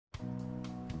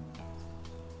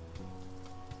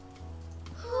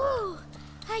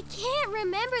I can't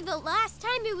remember the last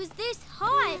time it was this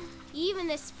hot. Even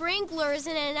the sprinkler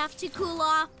isn't enough to cool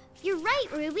off. You're right,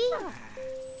 Ruby.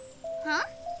 Huh?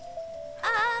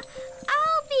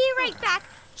 I'll be right back.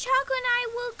 Choco and I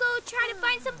will go try to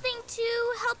find something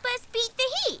to help us beat the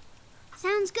heat.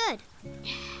 Sounds good.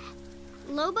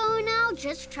 Lobo and I'll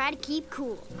just try to keep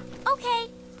cool. Okay.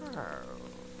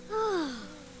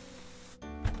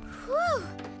 Whew.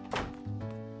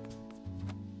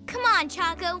 Come on,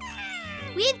 Choco.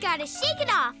 We've got to shake it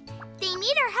off. They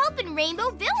need our help in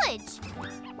Rainbow Village.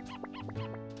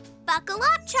 Buckle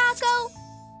up, Choco.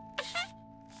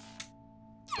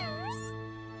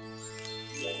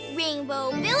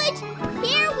 Rainbow Village,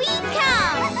 here we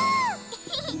come!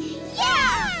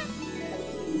 Yeah!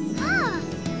 Huh.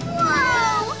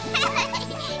 Whoa!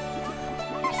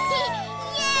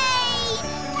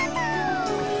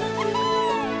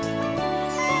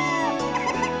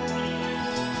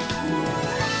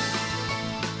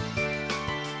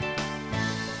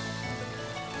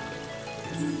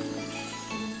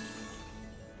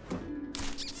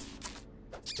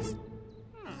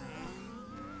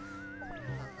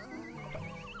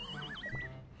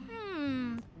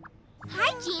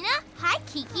 Hi, Gina. Hi,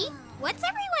 Kiki. What's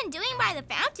everyone doing by the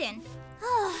fountain?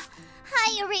 Oh,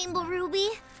 hiya, Rainbow Ruby.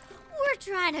 We're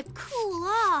trying to cool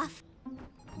off.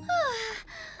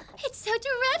 It's so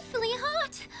dreadfully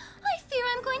hot. I fear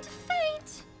I'm going to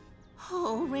faint.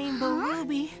 Oh, Rainbow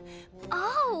Ruby.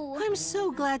 Oh. I'm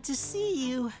so glad to see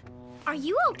you. Are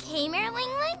you okay,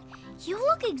 Merlingling? You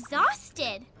look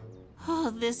exhausted.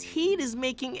 Oh, this heat is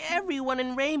making everyone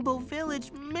in Rainbow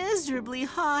Village miserably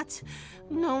hot.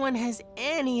 No one has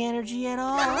any energy at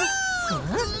all.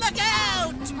 Look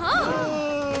out!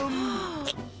 Oh.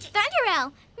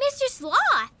 Thunderell, Mr.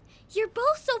 Sloth, you're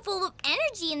both so full of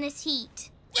energy in this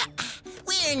heat. Yeah,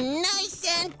 we're nice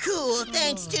and cool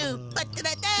thanks to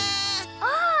ba-da-da-da.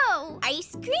 Oh,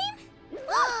 ice cream?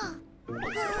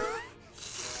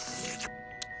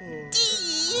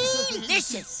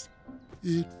 Delicious!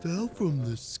 It fell from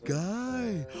the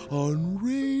sky on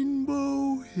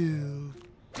Rainbow Hill.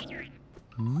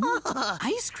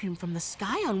 Ice cream from the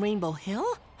sky on Rainbow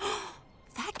Hill?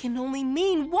 That can only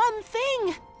mean one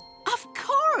thing. Of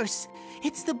course,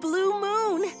 it's the blue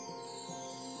moon.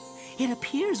 It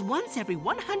appears once every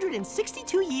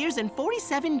 162 years and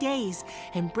 47 days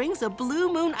and brings a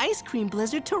blue moon ice cream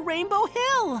blizzard to Rainbow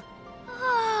Hill.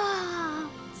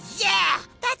 Yeah,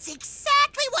 that's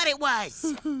exactly what it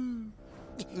was.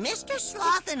 Mr.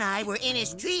 Sloth and I were in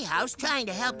his treehouse trying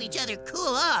to help each other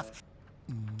cool off.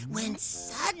 When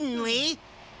suddenly...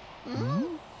 Woohoo!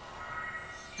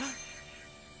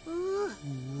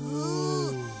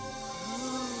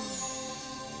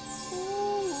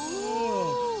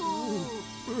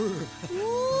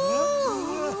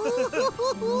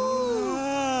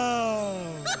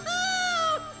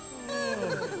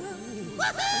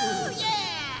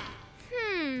 Yeah!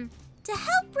 To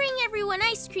help bring everyone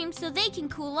ice cream so they can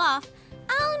cool off,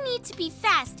 I'll need to be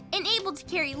fast and able to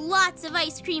carry lots of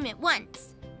ice cream at once.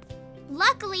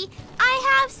 Luckily,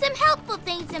 I have some helpful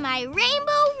things in my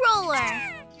rainbow roller.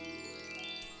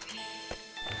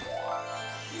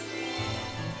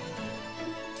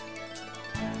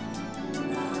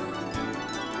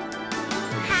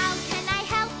 How can I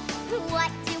help?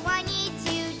 What do I need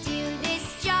to do this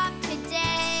job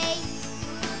today?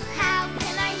 How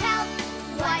can I help?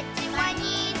 What do I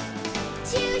need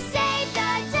to save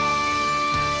the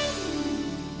day?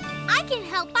 I can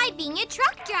help by being a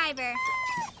truck driver.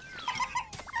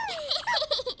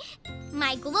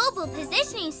 My global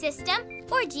positioning system,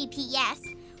 or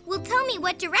GPS, will tell me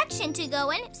what direction to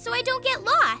go in so I don't get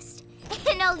lost.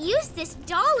 And I'll use this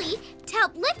dolly to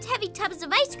help lift heavy tubs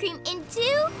of ice cream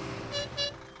into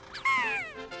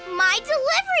my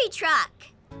delivery truck.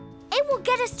 It will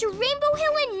get us to Rainbow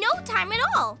Hill in no time at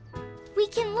all. We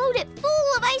can load it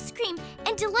full of ice cream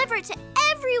and deliver it to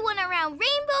everyone around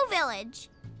Rainbow Village.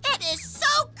 It is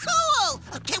so cool!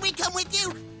 Can we come with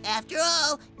you? After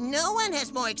all, no one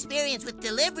has more experience with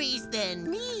deliveries than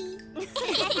me.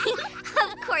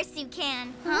 Of course you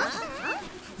can.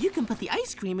 You can put the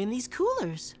ice cream in these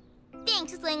coolers.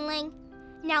 Thanks, Ling Ling.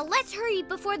 Now let's hurry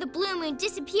before the blue moon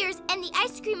disappears and the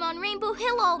ice cream on Rainbow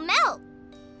Hill all melt.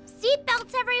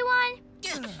 Seatbelts, everyone.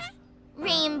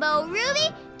 Rainbow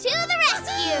Ruby to the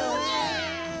rescue!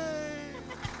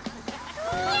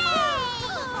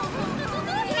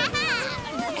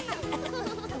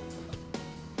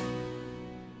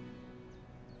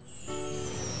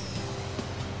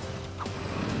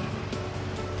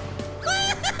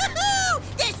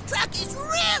 This truck is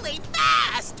really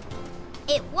fast!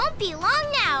 It won't be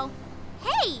long now.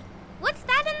 Hey, what's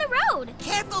that in the road.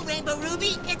 Careful, Rainbow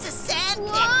Ruby. It's a sand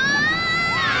pit.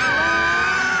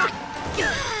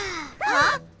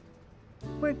 Huh?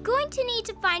 We're going to need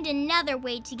to find another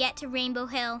way to get to Rainbow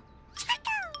Hill.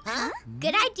 Huh?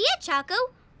 Good idea, Choco.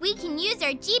 We can use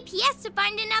our GPS to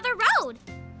find another road.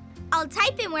 I'll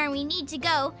type in where we need to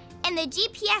go, and the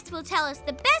GPS will tell us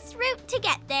the best route to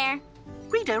get there.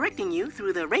 Redirecting you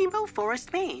through the Rainbow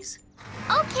Forest Maze.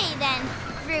 Okay then,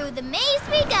 through the maze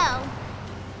we go.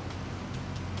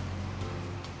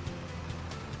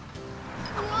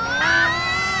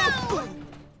 Whoa!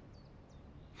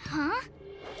 Huh?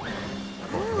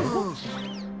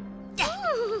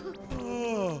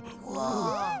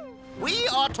 We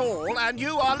are tall and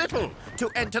you are little. To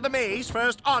enter the maze,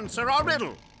 first answer our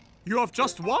riddle. You have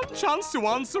just one chance to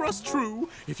answer us true.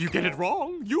 If you get it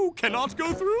wrong, you cannot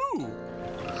go through.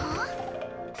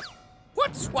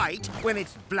 What's white when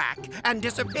it's black and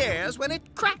disappears when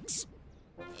it cracks?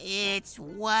 It's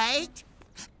white.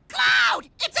 Cloud!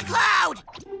 It's a cloud!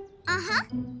 Uh-huh.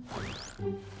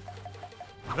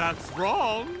 That's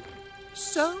wrong.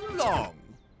 So long.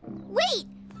 Wait!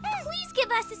 Please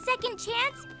give us a second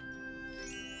chance.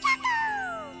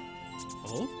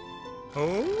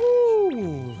 Oh.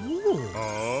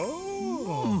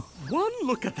 One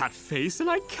look at that face and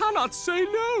I cannot say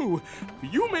no.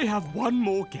 You may have one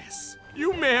more guess.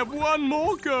 You may have one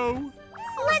more go.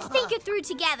 Let's think it through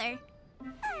together.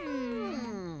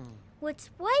 What's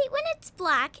white when it's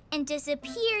black and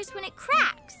disappears when it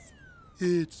cracks?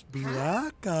 It's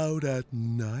black out at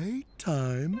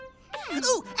nighttime.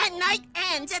 Ooh, and night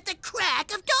ends at the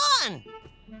crack of dawn.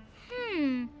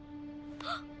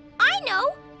 I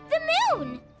know! The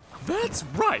moon! That's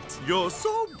right. You're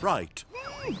so bright.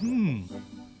 Woohoo!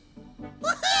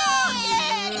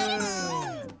 Yeah, the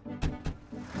moon!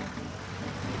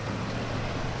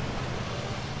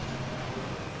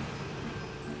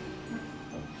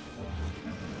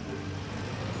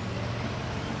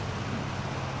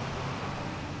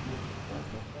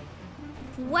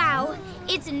 Wow,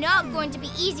 it's not going to be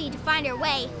easy to find our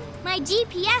way. My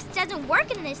GPS doesn't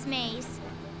work in this maze.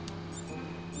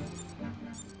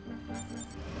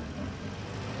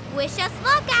 Wish us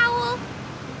luck, Owl.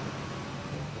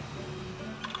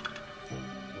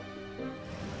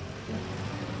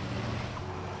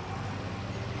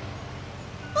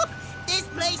 This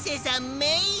place is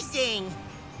amazing.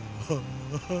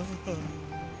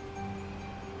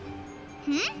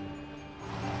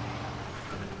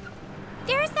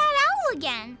 There's that owl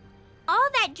again. All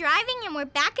that driving and we're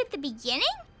back at the beginning?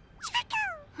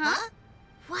 Huh?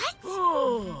 What?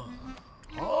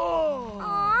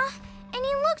 Aw, and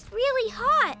he looks really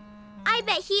hot. I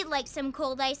bet he'd like some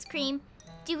cold ice cream.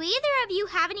 Do either of you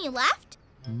have any left?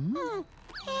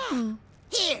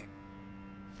 Here.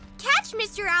 Catch,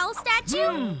 Mr. Owl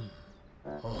Statue.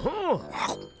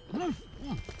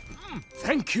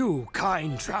 Thank you,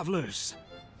 kind travelers.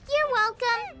 You're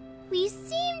welcome. We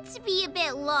seem to be a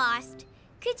bit lost.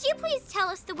 Could you please tell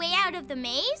us the way out of the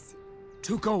maze?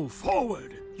 To go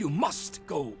forward, you must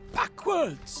go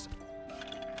backwards.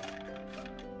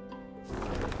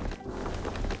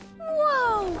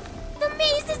 Whoa! The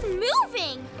maze is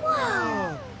moving!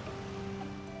 Whoa!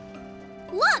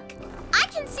 Look! I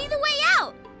can see the way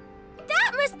out!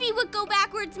 That must be what go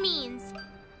backwards means.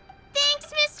 Thanks,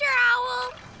 Mr.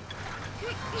 Owl!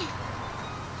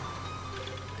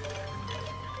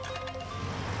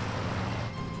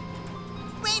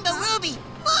 Rainbow Ruby,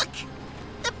 look!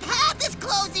 The path is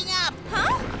closing up.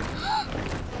 Huh?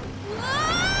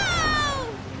 Whoa!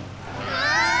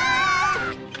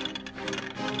 Ah!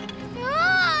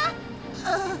 Ah!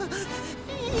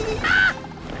 Ah!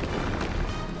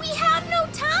 We have no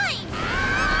time!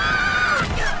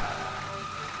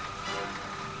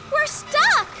 We're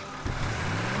stuck!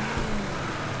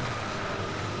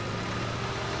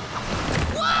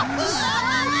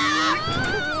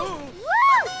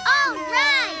 All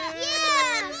right!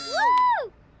 Yeah!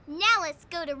 Woo! Now let's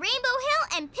go to Rainbow Hill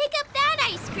and pick up that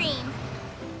ice cream.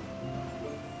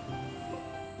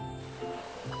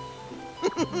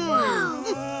 Whoa!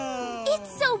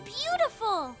 It's so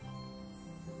beautiful!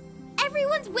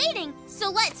 Everyone's waiting, so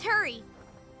let's hurry.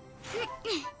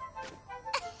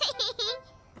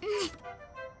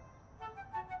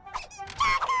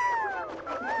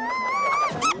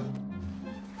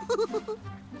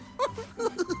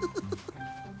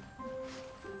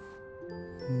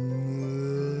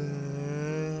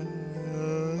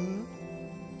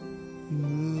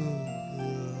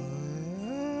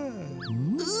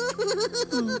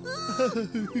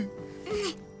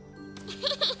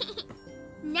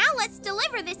 Now let's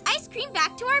deliver this ice cream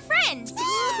back to our friends.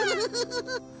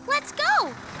 Let's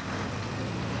go.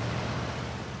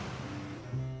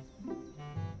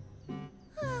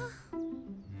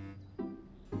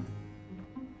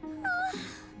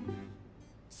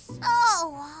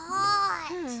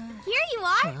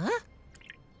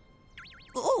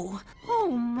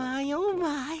 Oh my, oh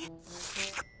my.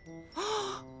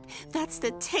 That's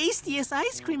the tastiest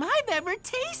ice cream I've ever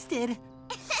tasted.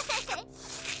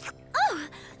 Oh,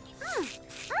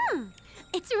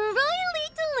 it's really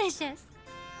delicious.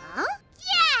 Huh?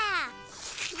 Yeah!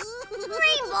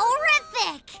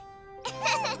 Rainbow-rific!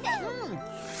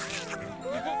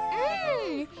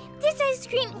 This ice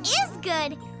cream is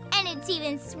good, and it's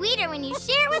even sweeter when you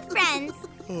share it with friends.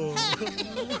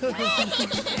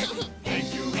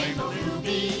 Thank you, Rainbow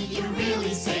Ruby, you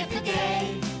really saved the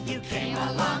day. You came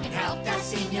along and helped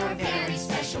us in your very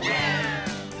special way.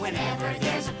 Whenever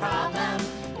there's a problem,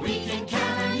 we can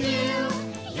count on you.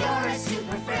 You're a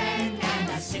super friend and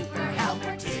a super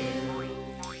helper too.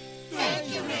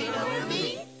 Thank you, Rainbow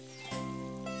Ruby.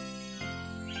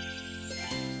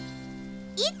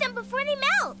 Eat them before they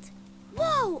melt.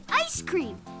 Whoa, ice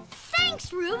cream!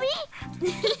 Thanks, Ruby!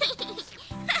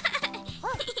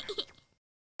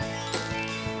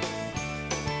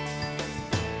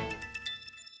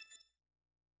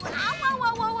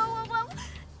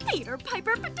 Peter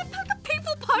Piper,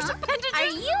 people Pasha Pendages. Are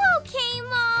you okay,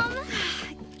 Mom?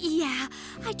 Yeah,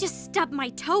 I just stubbed my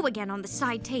toe again on the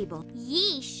side table.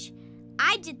 Yeesh.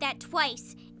 I did that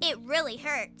twice. It really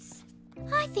hurts.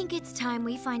 I think it's time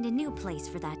we find a new place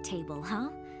for that table, huh?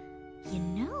 You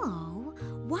know,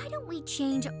 why don't we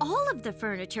change all of the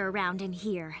furniture around in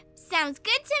here? Sounds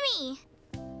good to me.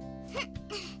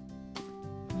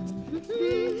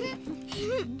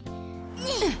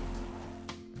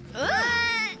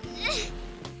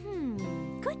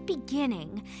 Good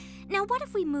beginning. Now what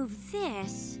if we move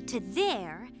this to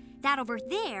there, that over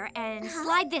there, and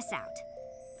slide this out?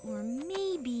 Or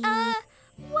maybe...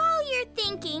 While you're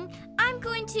thinking, I'm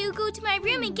going to go to my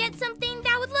room and get something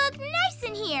that would look nice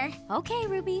in here. Okay,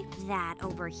 Ruby. That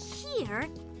over here.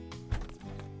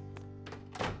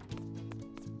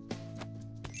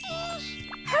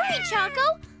 Hurry,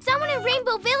 Choco! Someone in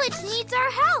Rainbow Village needs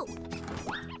our help.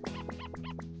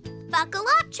 Buckle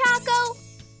up, Choco!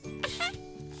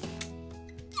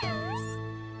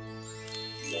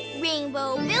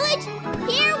 Rainbow Village,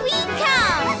 here we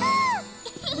come!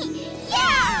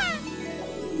 Yeah!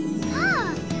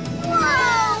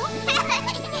 Whoa!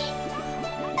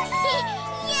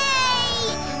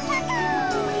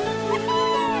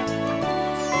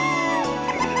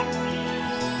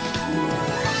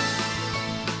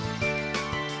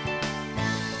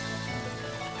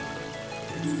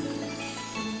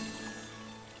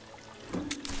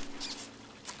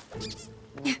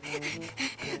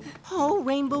 Oh,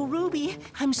 Rainbow Ruby,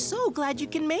 I'm so glad you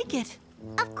can make it.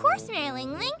 Of course, Mary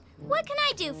Ling Ling. What can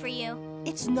I do for you?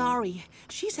 It's Nari.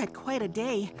 She's had quite a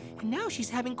day, and now she's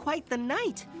having quite the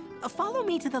night. Follow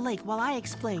me to the lake while I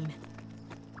explain.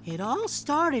 It all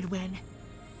started when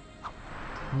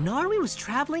Nari was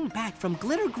traveling back from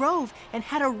Glitter Grove and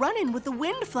had a run-in with the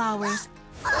windflowers.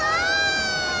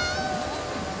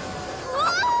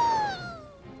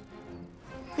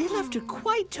 They left her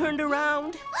quite turned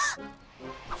around.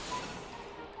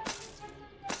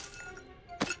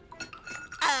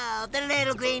 Oh, the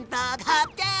little green frog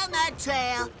hopped down the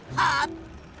trail. Hop.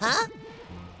 Huh?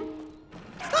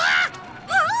 Ah!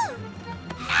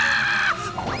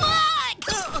 What?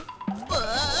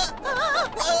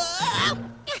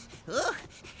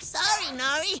 Sorry,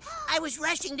 Nari. I was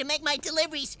rushing to make my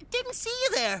deliveries. Didn't see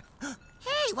you there.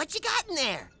 Hey, what you got in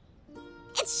there?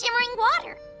 It's shimmering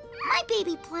water. My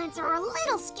baby plants are a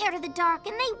little scared of the dark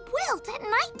and they wilt at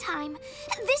nighttime.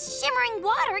 This shimmering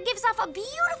water gives off a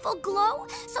beautiful glow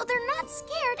so they're not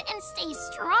scared and stay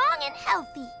strong and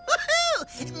healthy. Woohoo!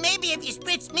 Maybe if you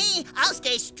spritz me, I'll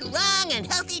stay strong and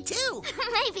healthy too.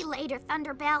 Maybe later,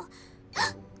 Thunderbell.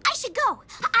 I should go.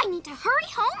 I need to hurry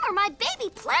home or my baby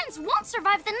plants won't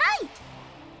survive the night.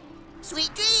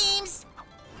 Sweet dreams.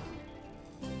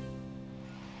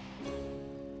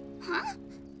 Huh?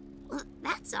 Well,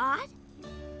 that's odd.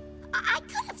 I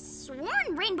could have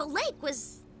sworn Rainbow Lake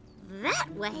was that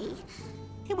way.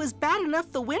 It was bad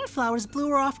enough the windflowers blew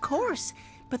her off course,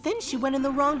 but then she went in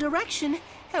the wrong direction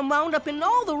and wound up in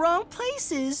all the wrong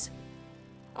places.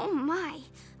 Oh my,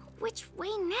 which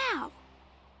way now?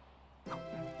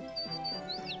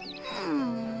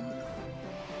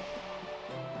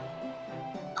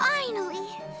 Finally,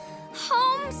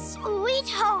 home sweet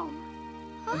home.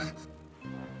 Huh?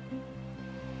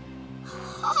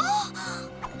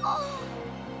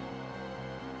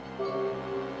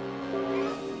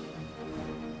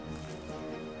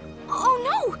 Oh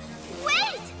no!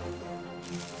 Wait!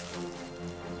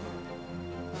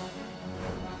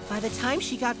 By the time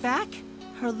she got back,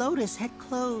 her lotus had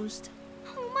closed.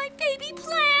 Oh, my baby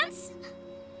plants!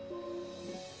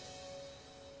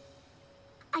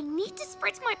 I need to spritz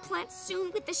recharge my plants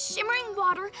soon with the shimmering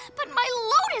water, but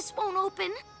my lotus won't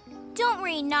open. Don't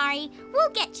worry, Nari. We'll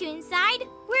get you inside.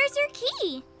 Where's your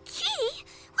key? Key?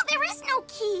 Well, there is no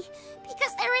key,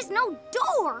 because there is no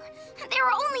door. There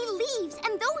are only leaves,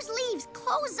 and those leaves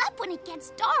close up when it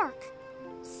gets dark.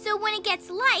 So when it gets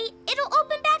light, it'll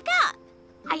open back up.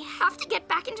 I have to get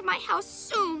back into my house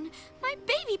soon. My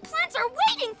baby plants are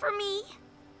waiting for me.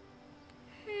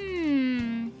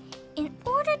 In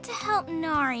order to help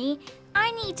Nari,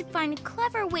 I need to find a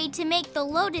clever way to make the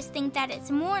lotus think that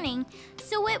it's morning,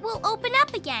 so it will open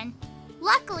up again.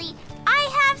 Luckily,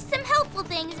 I have some helpful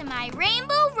things in my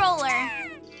rainbow roller.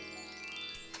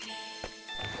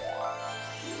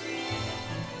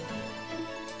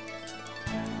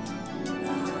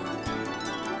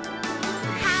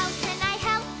 How can I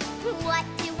help? What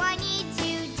do I need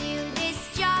to do this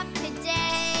job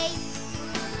today?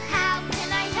 How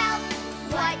can I help?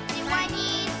 What do I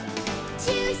need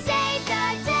to save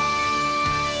the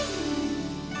day?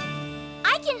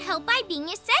 I can help by being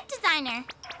a set designer.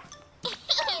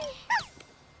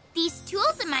 These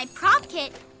tools in my prop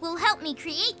kit will help me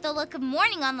create the look of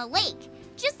morning on the lake,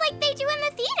 just like they do in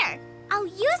the theater. I'll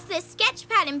use this sketch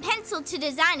pad and pencil to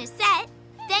design a set,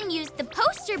 then use the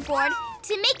poster board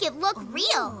to make it look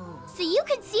real, so you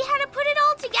can see how to put it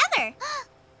all together.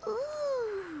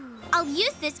 I'll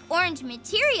use this orange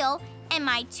material and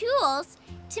my tools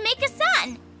to make a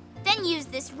sun, then use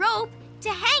this rope to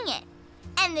hang it,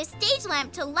 and the stage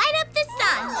lamp to light up the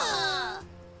sun.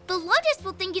 The lotus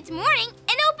will think it's morning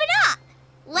and open up.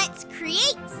 Let's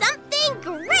create something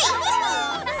great!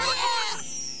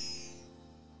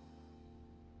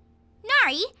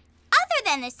 Nari, other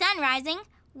than the sun rising,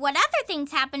 what other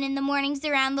things happen in the mornings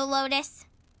around the lotus?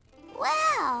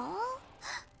 Well,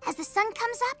 as the sun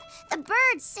comes up, the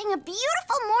birds sing a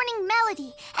beautiful morning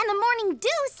melody, and the morning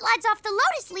dew slides off the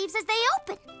lotus leaves as they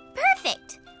open.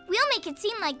 Perfect! We'll make it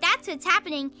seem like that's what's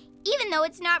happening, even though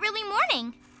it's not really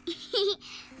morning.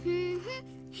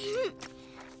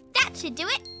 That should do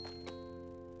it.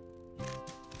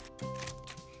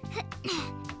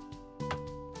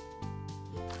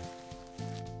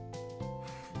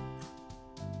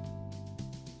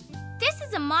 This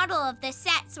is a model of the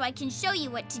set so I can show you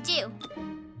what to do.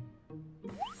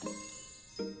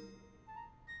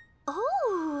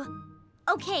 Oh!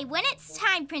 Okay, when it's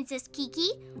time, Princess Kiki,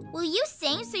 will you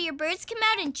sing so your birds come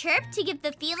out and chirp to give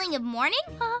the feeling of morning?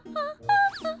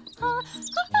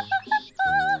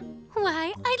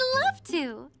 Why, I'd love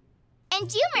to.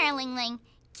 And you, Marilyn Ling,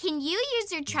 can you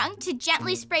use your trunk to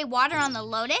gently spray water on the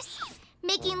lotus,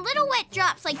 making little wet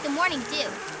drops like the morning dew?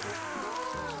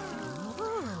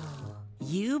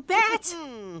 You bet.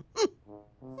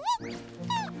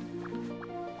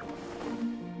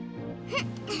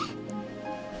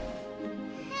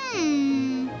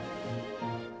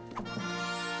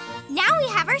 Now we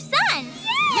have our sun!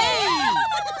 Yay!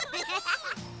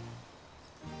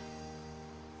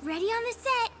 Ready on the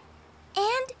set,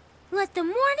 and let the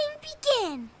morning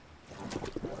begin.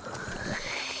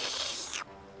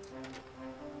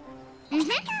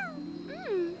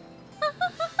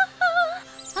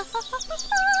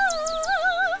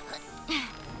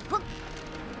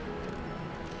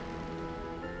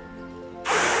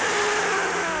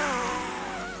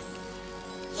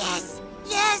 Yes,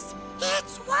 yes,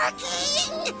 it's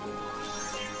working!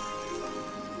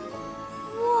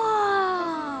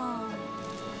 Whoa!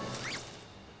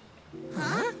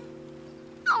 Huh?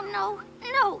 Oh,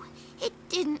 no, it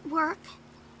didn't work.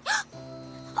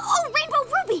 Oh, Rainbow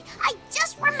Ruby, I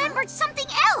just remembered something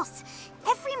else.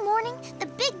 Every morning, the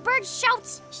big bird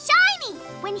shouts, "Shiny!"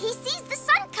 when he sees the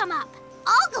sun come up.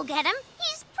 I'll go get him.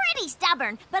 He's pretty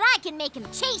stubborn, but I can make him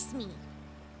chase me.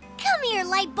 Come here,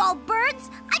 light bulb birds.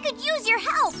 I could use your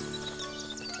help.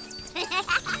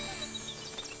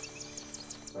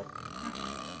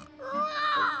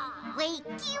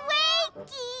 Wakey,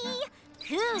 wakey.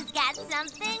 Who's got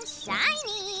something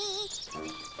shiny?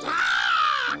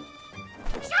 Ah!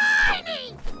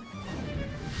 Shiny!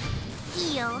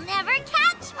 He'll never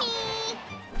catch me.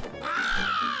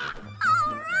 Ah!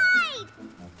 All right.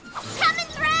 Coming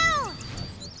through.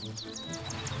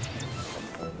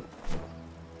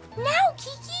 Now,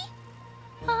 Kiki!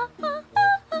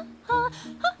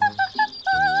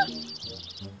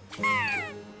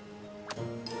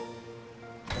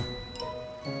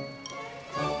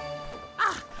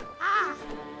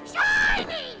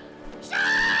 Shiny!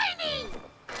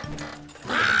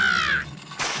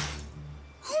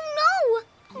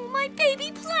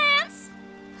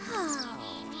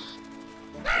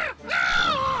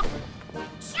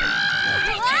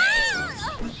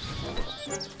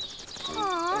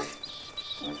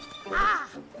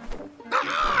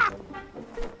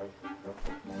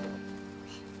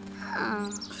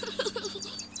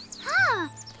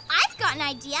 an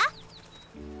idea.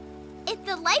 If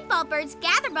the light bulb birds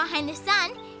gather behind the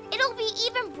sun, it'll be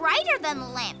even brighter than the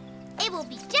lamp. It will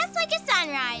be just like a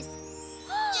sunrise.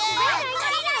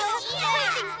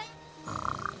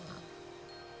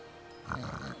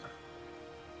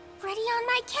 Ready on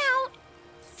my count.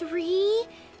 3,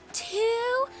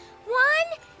 2, 1.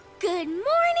 Good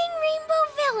morning, Rainbow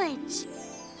Village.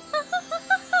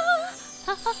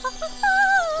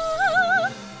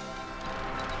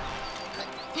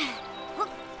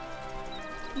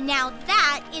 Now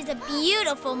that is a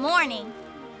beautiful morning.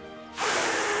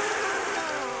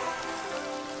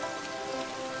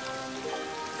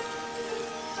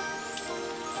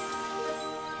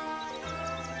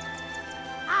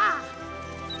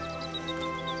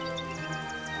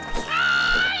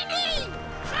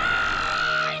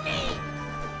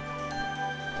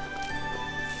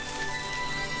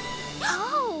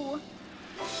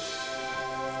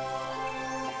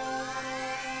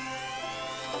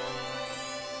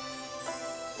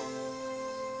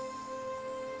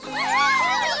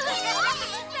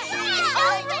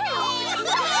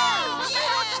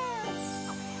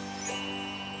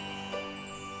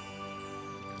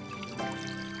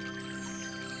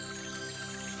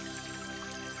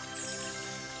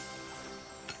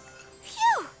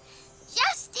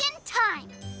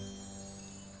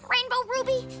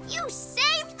 You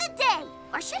saved the day!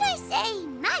 Or should I say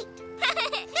night?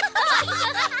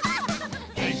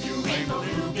 Thank you, Rainbow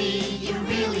Ruby, you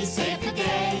really saved the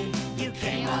day. You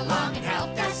came along and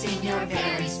helped us in your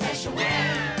very special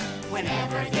way.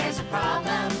 Whenever there's a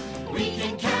problem, we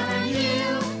can count on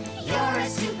you. You're a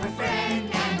super friend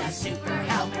and a super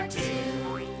helper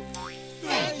too.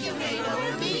 Thank you, Rainbow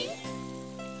Ruby.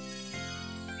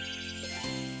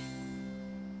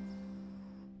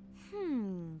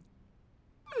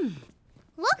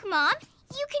 Look, Mom,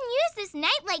 you can use this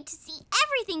nightlight to see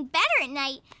everything better at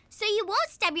night, so you won't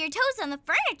stub your toes on the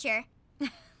furniture.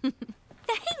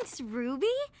 Thanks, Ruby.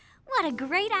 What a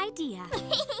great idea.